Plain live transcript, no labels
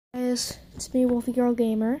Guys, it's me, Wolfie Girl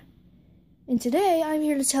Gamer, and today I'm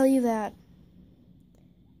here to tell you that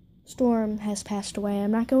Storm has passed away.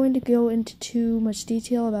 I'm not going to go into too much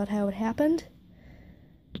detail about how it happened,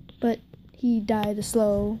 but he died a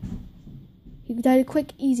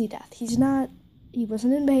quick, easy death. He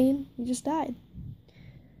wasn't in pain, he just died.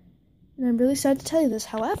 And I'm really sad to tell you this.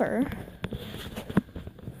 However,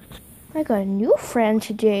 I got a new friend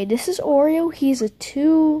today. This is Oreo. He's a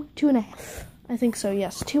two and a half. I think so,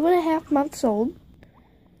 yes. 2.5 months old.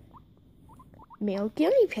 Male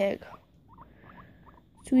guinea pig.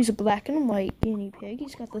 So he's a black and white guinea pig.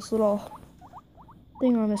 He's got this little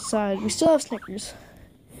thing on his side. We still have Snickers.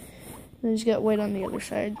 And he's got white on the other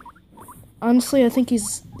side. Honestly, I think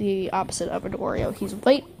he's the opposite of an Oreo. He's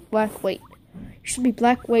white, black, white. You should be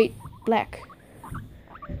black, white, black.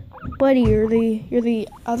 Buddy, you're the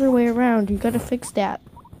other way around. You gotta fix that.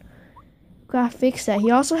 Gotta fix that.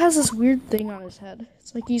 He also has this weird thing on his head.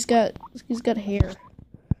 It's like he's got hair.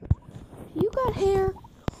 You got hair?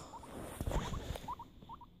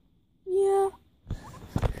 Yeah.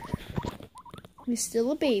 He's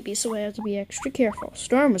still a baby, so I have to be extra careful.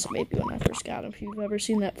 Storm was a baby when I first got him, if you've ever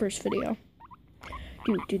seen that first video.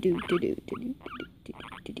 He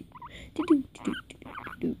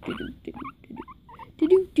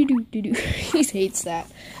hates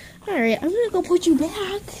that. Alright, I'm gonna go put you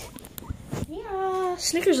back. Yeah,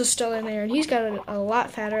 Snickers is still in there, and he's got a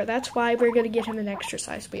lot fatter. That's why we're going to get him an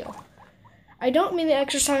exercise wheel. I don't mean the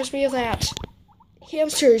exercise wheel that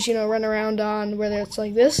hamsters, run around on, where it's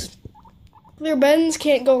like this. Their bends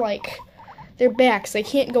can't go like their backs. They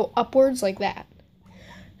can't go upwards like that.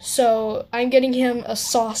 So I'm getting him a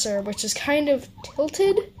saucer, which is kind of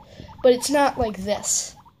tilted, but it's not like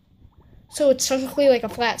this. So it's technically like a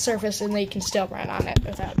flat surface, and they can still run on it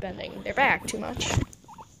without bending their back too much.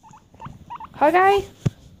 Hi, guy.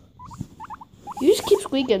 You just keep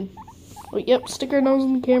squeaking. Oh, yep, stick our nose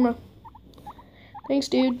in the camera. Thanks,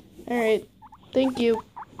 dude. Alright, thank you.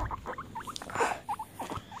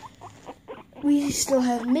 We still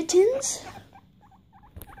have Mittens.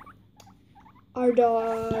 Our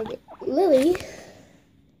dog, Lily.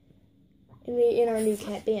 And our new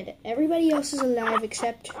cat, Bandit. Everybody else is alive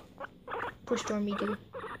except for Stormy Doo.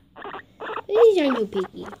 This is our new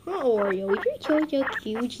piggy. Oh, Oreo, you're so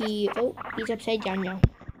cute. Oh, he's upside down now.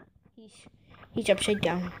 He's upside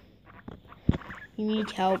down. He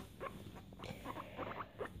needs help.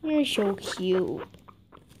 You're so cute.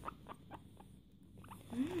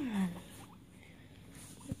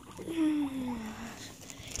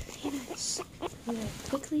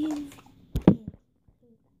 Quickly.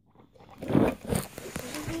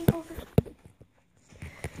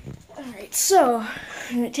 Alright, so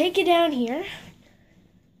I'm going to take you down here.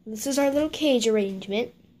 This is our little cage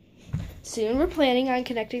arrangement. Soon we're planning on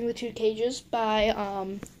connecting the two cages by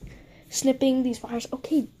snipping these wires.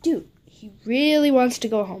 Okay, dude, he really wants to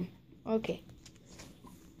go home. Okay,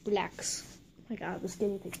 relax. Oh my God, this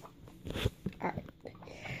guinea pig. Alright,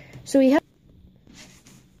 so we have...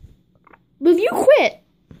 Will you quit?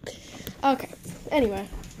 Okay, anyway,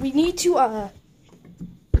 we need to,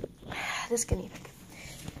 this guinea pig.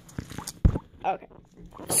 Okay,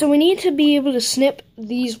 so we need to be able to snip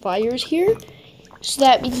these wires here so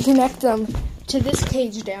that we can connect them to this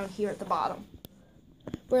cage down here at the bottom,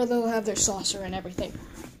 where they'll have their saucer and everything.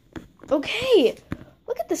 Okay,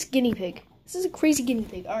 look at this guinea pig. This is a crazy guinea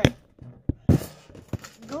pig. All right,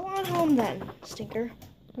 go on home then, Stinker.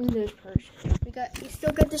 Look at this purse. We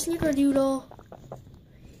still got the Snickerdoodle.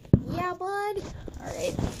 Yeah, bud. All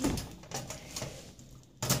right.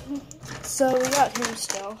 So we got him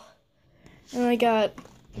still. And I got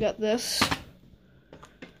this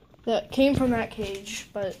that came from that cage,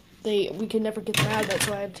 but we could never get them out of it,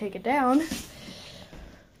 so I had to take it down.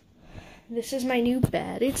 This is my new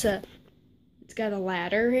bed. It's got a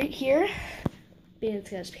ladder right here. And it's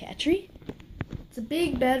got his pantry. It's a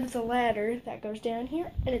big bed with a ladder that goes down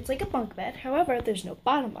here, and it's like a bunk bed. However, there's no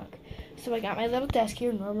bottom bunk. So I got my little desk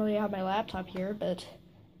here. Normally I have my laptop here, but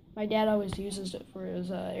my dad always uses it for his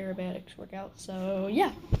aerobatics workout. So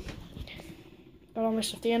yeah. Got all my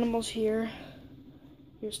stuffed animals here.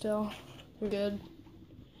 Here still. They're good.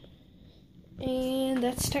 And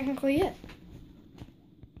that's technically it.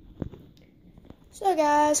 So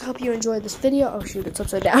guys, hope you enjoyed this video. Oh shoot, it's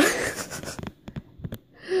upside down.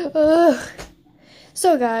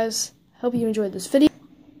 So guys, hope you enjoyed this video.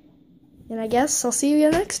 And I guess I'll see you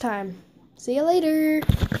again next time. See you later.